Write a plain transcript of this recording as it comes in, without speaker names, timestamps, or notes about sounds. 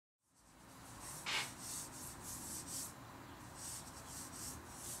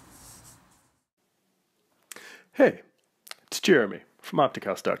Hey, it's Jeremy from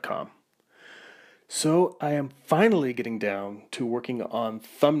OpticHouse.com. So I am finally getting down to working on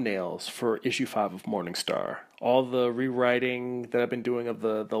thumbnails for issue 5 of Morningstar. All the rewriting that I've been doing of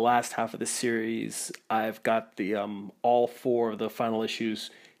the last half of the series, I've got the all 4 of the final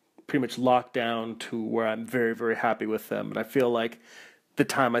issues pretty much locked down to where I'm very, very happy with them, and I feel like the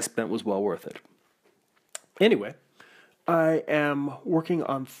time I spent was well worth it. Anyway, I am working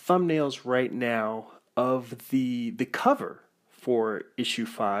on thumbnails right now of the cover for issue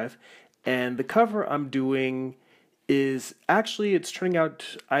 5, and the cover I'm doing is actually, it's turning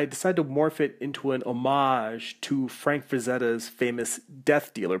out, I decided to morph it into an homage to Frank Frazetta's famous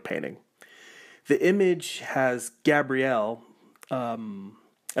Death Dealer painting. The image has Gabrielle,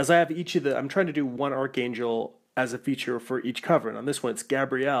 as I have each of I'm trying to do one Archangel as a feature for each cover, and on this one it's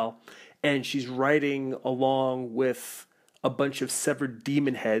Gabrielle, and she's riding along with a bunch of severed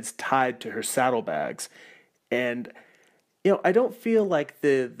demon heads tied to her saddlebags. And, I don't feel like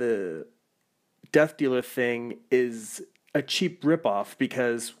the Death Dealer thing is a cheap ripoff,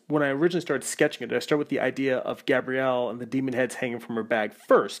 because when I originally started sketching it, I started with the idea of Gabrielle and the demon heads hanging from her bag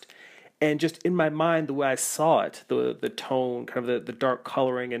first. And just in my mind, the way I saw it, the tone, kind of the dark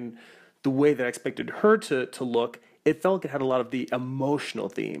coloring, and the way that I expected her to look, it felt like it had a lot of the emotional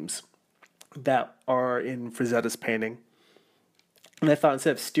themes that are in Frazetta's painting. And I thought,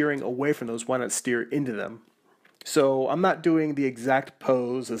 instead of steering away from those, why not steer into them? So I'm not doing the exact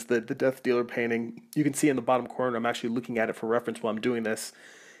pose as the Death Dealer painting. You can see in the bottom corner, I'm actually looking at it for reference while I'm doing this.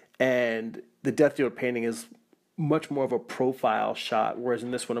 And the Death Dealer painting is much more of a profile shot, whereas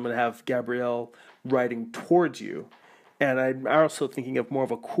in this one I'm going to have Gabrielle riding towards you. And I'm also thinking of more of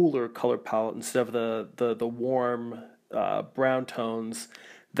a cooler color palette instead of the warm brown tones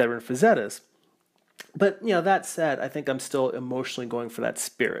that are in Frazetta's. But, that said, I think I'm still emotionally going for that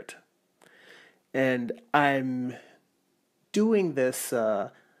spirit. And I'm doing this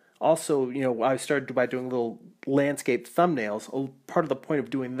also, I started by doing little landscape thumbnails. Part of the point of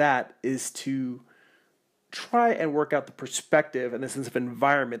doing that is to try and work out the perspective and the sense of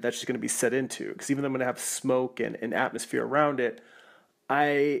environment that's just going to be set into. Because even though I'm going to have smoke and atmosphere around it,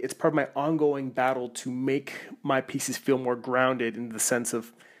 it's part of my ongoing battle to make my pieces feel more grounded in the sense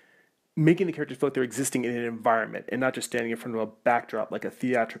of making the characters feel like they're existing in an environment and not just standing in front of a backdrop like a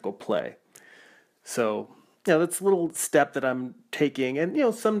theatrical play. So, that's a little step that I'm taking, and,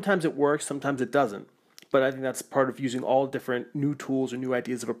 sometimes it works, sometimes it doesn't. But I think that's part of using all different new tools or new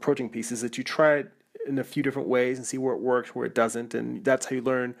ideas of approaching pieces, that you try it in a few different ways and see where it works, where it doesn't, and that's how you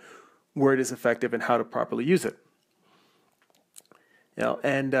learn where it is effective and how to properly use it.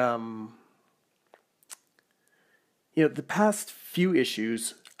 The past few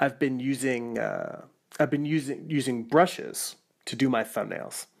issues, I've been using brushes to do my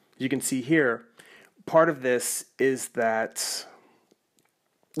thumbnails. You can see here, part of this is that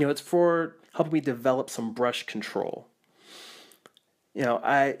it's for helping me develop some brush control.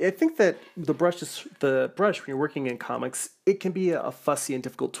 I think that the brush when you're working in comics, it can be a fussy and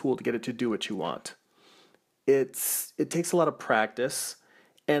difficult tool to get it to do what you want. It takes a lot of practice,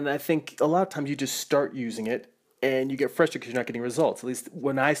 and I think a lot of times you just start using it and you get frustrated because you're not getting results. At least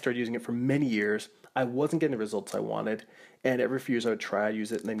when I started using it for many years, I wasn't getting the results I wanted, and every few years I would try,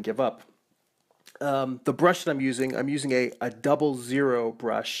 use it, and then give up. The brush that I'm using a 00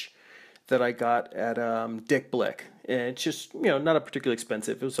 brush that I got at Dick Blick. And it's just, not a particularly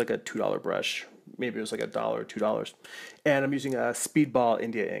expensive. It was like a $2 brush. Maybe it was like $1 or $2. And I'm using a Speedball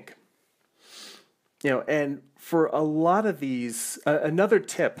India ink. And for a lot of these, another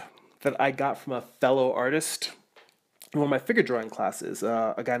tip that I got from a fellow artist in one of my figure drawing classes,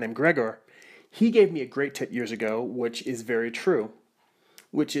 a guy named Gregor, he gave me a great tip years ago, which is very true,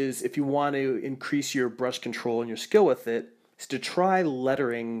 which is, if you want to increase your brush control and your skill with it, is to try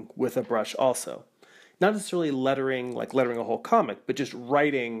lettering with a brush also. Not necessarily lettering, like lettering a whole comic, but just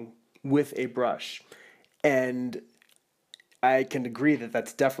writing with a brush. And I can agree that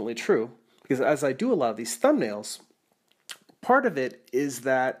that's definitely true, because as I do a lot of these thumbnails, part of it is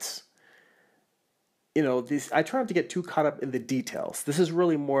that I try not to get too caught up in the details. This is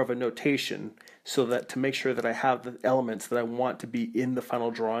really more of a notation, so that to make sure that I have the elements that I want to be in the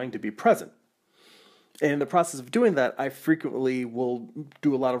final drawing to be present. And in the process of doing that, I frequently will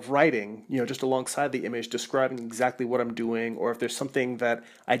do a lot of writing, just alongside the image, describing exactly what I'm doing, or if there's something that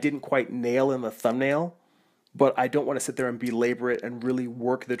I didn't quite nail in the thumbnail, but I don't want to sit there and belabor it and really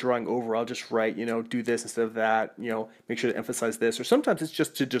work the drawing over. I'll just write, do this instead of that, make sure to emphasize this. Or sometimes it's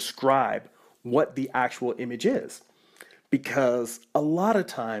just to describe what the actual image is. Because a lot of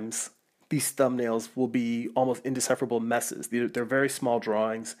times these thumbnails will be almost indecipherable messes. They're very small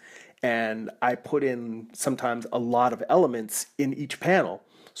drawings, and I put in sometimes a lot of elements in each panel.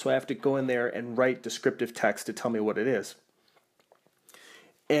 So I have to go in there and write descriptive text to tell me what it is.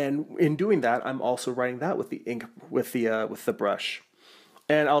 And in doing that, I'm also writing that with the ink, with the brush.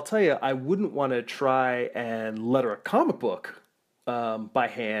 And I'll tell you, I wouldn't want to try and letter a comic book by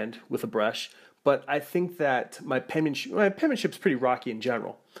hand with a brush, but I think that my penmanship's pretty rocky in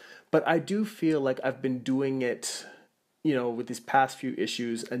general. But I do feel like I've been doing it, with these past few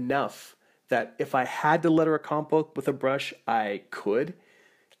issues enough that if I had to letter a comic book with a brush, I could,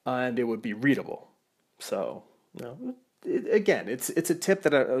 and it would be readable. So, again, it's a tip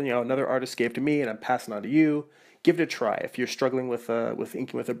that another artist gave to me, and I'm passing on to you. Give it a try. If you're struggling with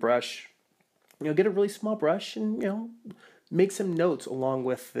inking with a brush, get a really small brush and make some notes along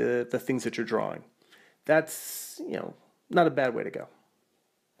with the things that you're drawing. That's not a bad way to go.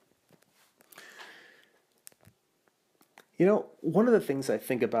 One of the things I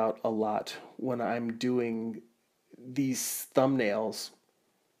think about a lot when I'm doing these thumbnails,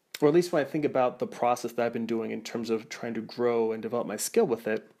 or at least when I think about the process that I've been doing in terms of trying to grow and develop my skill with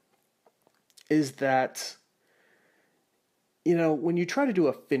it, is that, when you try to do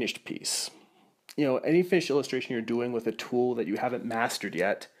a finished piece, any finished illustration you're doing with a tool that you haven't mastered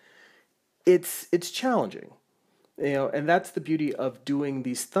yet, it's challenging. And that's the beauty of doing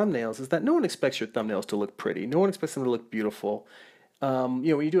these thumbnails, is that no one expects your thumbnails to look pretty. No one expects them to look beautiful. When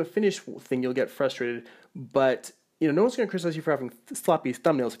you do a finished thing, you'll get frustrated, but no one's going to criticize you for having sloppy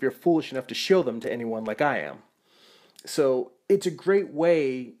thumbnails if you're foolish enough to show them to anyone like I am. So it's a great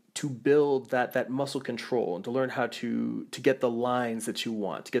way to build that muscle control and to learn how to get the lines that you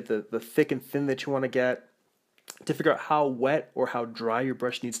want, to get the thick and thin that you want to get, to figure out how wet or how dry your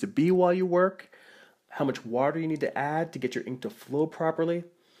brush needs to be while you work, how much water you need to add to get your ink to flow properly. I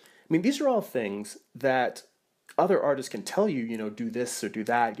mean, these are all things that other artists can tell you, do this or do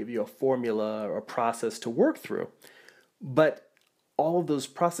that, give you a formula or a process to work through. But all of those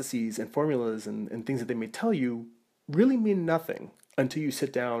processes and formulas and things that they may tell you really mean nothing until you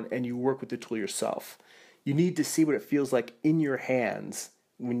sit down and you work with the tool yourself. You need to see what it feels like in your hands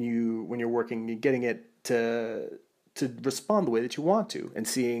when you're working, you're getting it to respond the way that you want to, and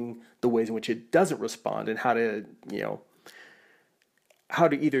seeing the ways in which it doesn't respond, and how to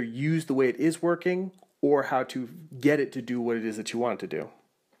either use the way it is working or how to get it to do what it is that you want it to do.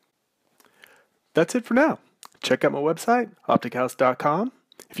 That's it for now. Check out my website, optichouse.com.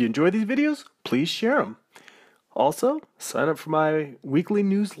 If you enjoy these videos, please share them. Also, sign up for my weekly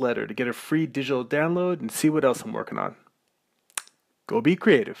newsletter to get a free digital download and see what else I'm working on. Go be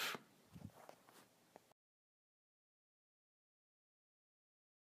creative.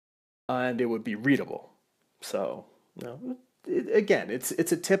 And it would be readable. So, again, it's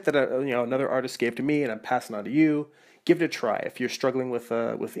a tip that another artist gave to me, and I'm passing on to you. Give it a try. If you're struggling with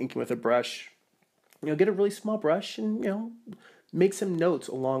inking with a brush, get a really small brush and make some notes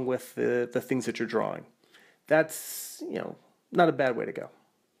along with the things that you're drawing. That's not a bad way to go.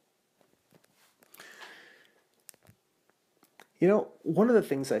 One of the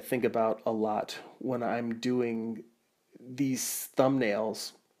things I think about a lot when I'm doing these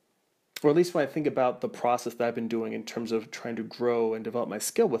thumbnails, or at least when I think about the process that I've been doing in terms of trying to grow and develop my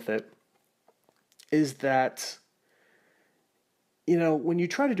skill with it, is that, when you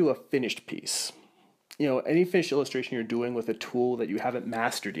try to do a finished piece, any finished illustration you're doing with a tool that you haven't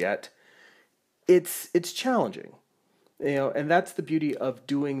mastered yet, it's challenging. And that's the beauty of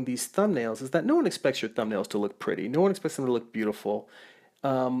doing these thumbnails, is that no one expects your thumbnails to look pretty. No one expects them to look beautiful.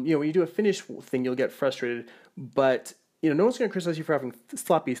 When you do a finished thing, you'll get frustrated, but no one's going to criticize you for having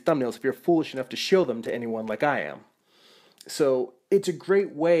sloppy thumbnails if you're foolish enough to show them to anyone like I am. So it's a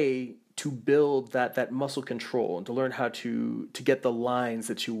great way to build that muscle control and to learn how to get the lines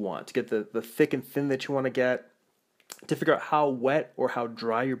that you want, to get the thick and thin that you want to get, to figure out how wet or how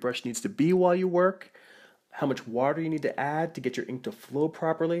dry your brush needs to be while you work, how much water you need to add to get your ink to flow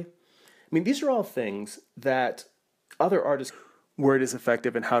properly. I mean, these are all things that other artists, where it is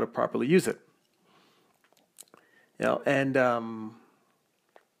effective and how to properly use it. And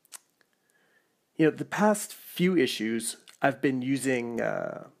the past few issues, I've been using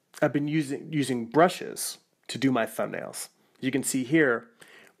brushes to do my thumbnails. As you can see here,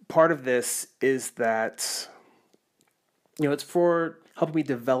 part of this is that it's for helping me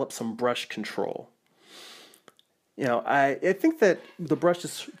develop some brush control. I think that the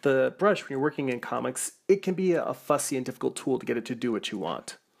brush when you're working in comics, it can be a fussy and difficult tool to get it to do what you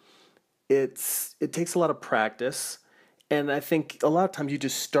want. It takes a lot of practice, and I think a lot of times you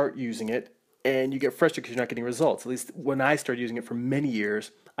just start using it and you get frustrated because you're not getting results. At least when I started using it for many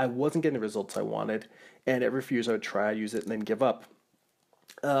years, I wasn't getting the results I wanted, and every few years I would try, I'd use it, and then give up.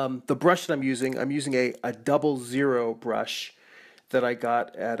 The brush that I'm using a 00 brush that I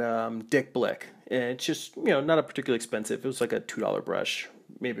got at Dick Blick. And it's just, not a particularly expensive. It was like a $2 brush.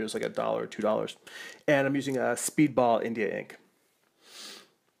 Maybe it was like $1 or $2. And I'm using a Speedball India ink.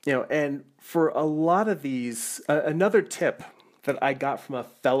 And for a lot of these, another tip that I got from a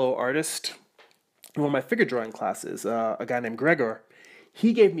fellow artist in one of my figure drawing classes, a guy named Gregor,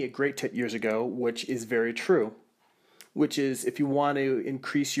 he gave me a great tip years ago, which is very true, which is if you want to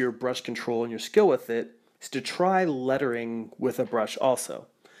increase your brush control and your skill with it, is to try lettering with a brush also.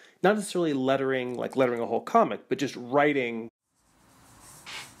 Not necessarily lettering like lettering a whole comic, but just writing.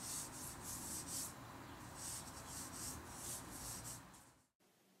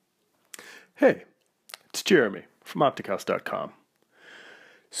 Hey, it's Jeremy from Opticos.com.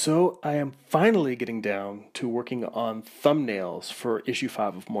 So I am finally getting down to working on thumbnails for issue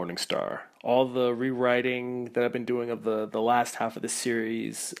 5 of Morningstar. All the rewriting that I've been doing of the last half of the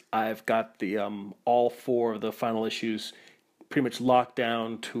series, I've got the all 4 of the final issues pretty much locked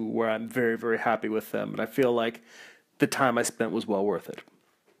down to where I'm very, very happy with them, and I feel like the time I spent was well worth it.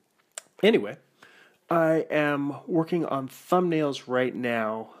 Anyway, I am working on thumbnails right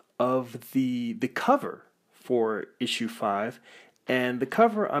now of the cover for issue 5. And the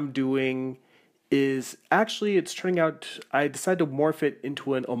cover I'm doing is actually, it's turning out, I decided to morph it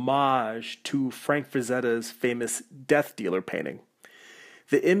into an homage to Frank Frazetta's famous Death Dealer painting.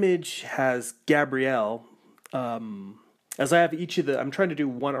 The image has Gabrielle, as I have each of I'm trying to do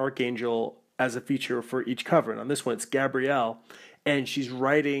one Archangel as a feature for each cover. And on this one, it's Gabrielle, and she's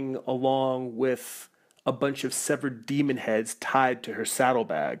riding along with a bunch of severed demon heads tied to her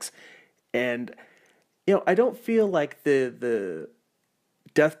saddlebags. And I don't feel like the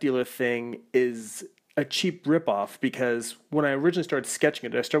Death Dealer thing is a cheap ripoff, because when I originally started sketching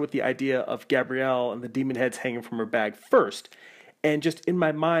it, I started with the idea of Gabrielle and the demon heads hanging from her bag first. And just in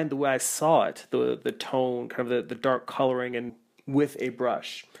my mind, the way I saw it, the tone, kind of the dark coloring and with a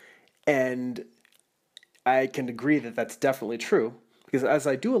brush. And I can agree that that's definitely true, because as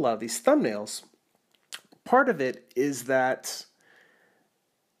I do a lot of these thumbnails, part of it is that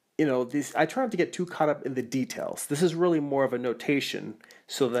I try not to get too caught up in the details. This is really more of a notation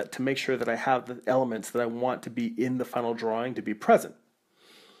so that to make sure that I have the elements that I want to be in the final drawing to be present.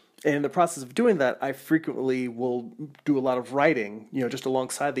 And in the process of doing that, I frequently will do a lot of writing, just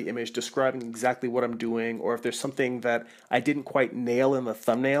alongside the image, describing exactly what I'm doing, or if there's something that I didn't quite nail in the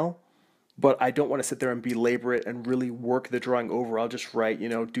thumbnail, but I don't want to sit there and belabor it and really work the drawing over. I'll just write,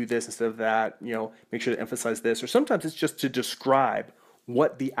 do this instead of that, make sure to emphasize this. Or sometimes it's just to describe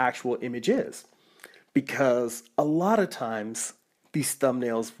what the actual image is, because a lot of times these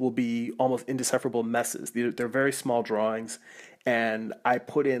thumbnails will be almost indecipherable messes. They're very small drawings, and I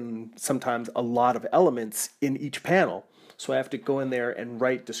put in sometimes a lot of elements in each panel, so I have to go in there and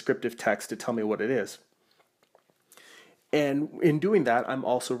write descriptive text to tell me what it is. And in doing that, I'm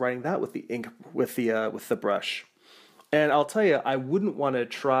also writing that with the ink, with the brush. And I'll tell you, I wouldn't want to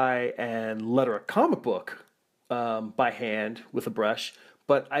try and letter a comic book by hand with a brush,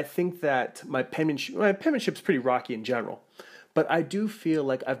 but I think that my penmanship's pretty rocky in general. But I do feel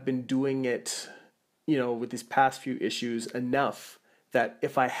like I've been doing it, with these past few issues enough that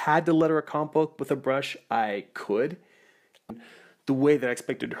if I had to letter a comic book with a brush, I could. The way that I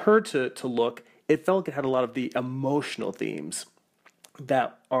expected her to look, it felt like it had a lot of the emotional themes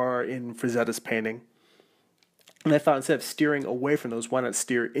that are in Frazetta's painting. And I thought instead of steering away from those, why not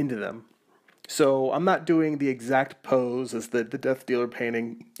steer into them? So I'm not doing the exact pose as the Death Dealer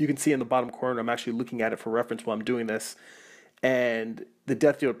painting. You can see in the bottom corner, I'm actually looking at it for reference while I'm doing this. And the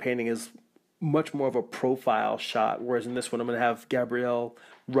Death Dealer painting is much more of a profile shot, whereas in this one I'm going to have Gabrielle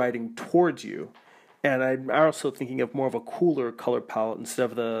riding towards you. And I'm also thinking of more of a cooler color palette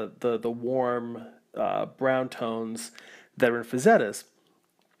instead of the warm brown tones that are in Frazetta's.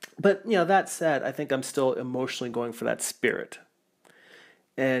 But, that said, I think I'm still emotionally going for that spirit.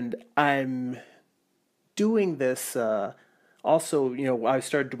 And I'm doing this also, I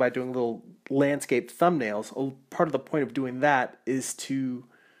started by doing little landscape thumbnails. Part of the point of doing that is to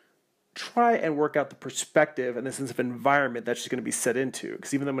try and work out the perspective and the sense of environment that's just going to be set into.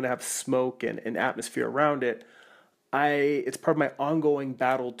 Because even though I'm going to have smoke and atmosphere around it, it's part of my ongoing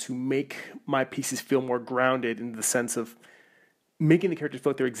battle to make my pieces feel more grounded in the sense of making the characters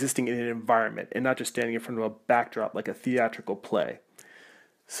feel like they're existing in an environment and not just standing in front of a backdrop like a theatrical play.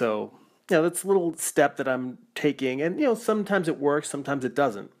 So, that's a little step that I'm taking, and, sometimes it works, sometimes it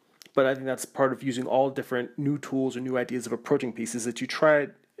doesn't. But I think that's part of using all different new tools or new ideas of approaching pieces, that you try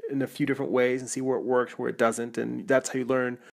it in a few different ways and see where it works, where it doesn't, and that's how you learn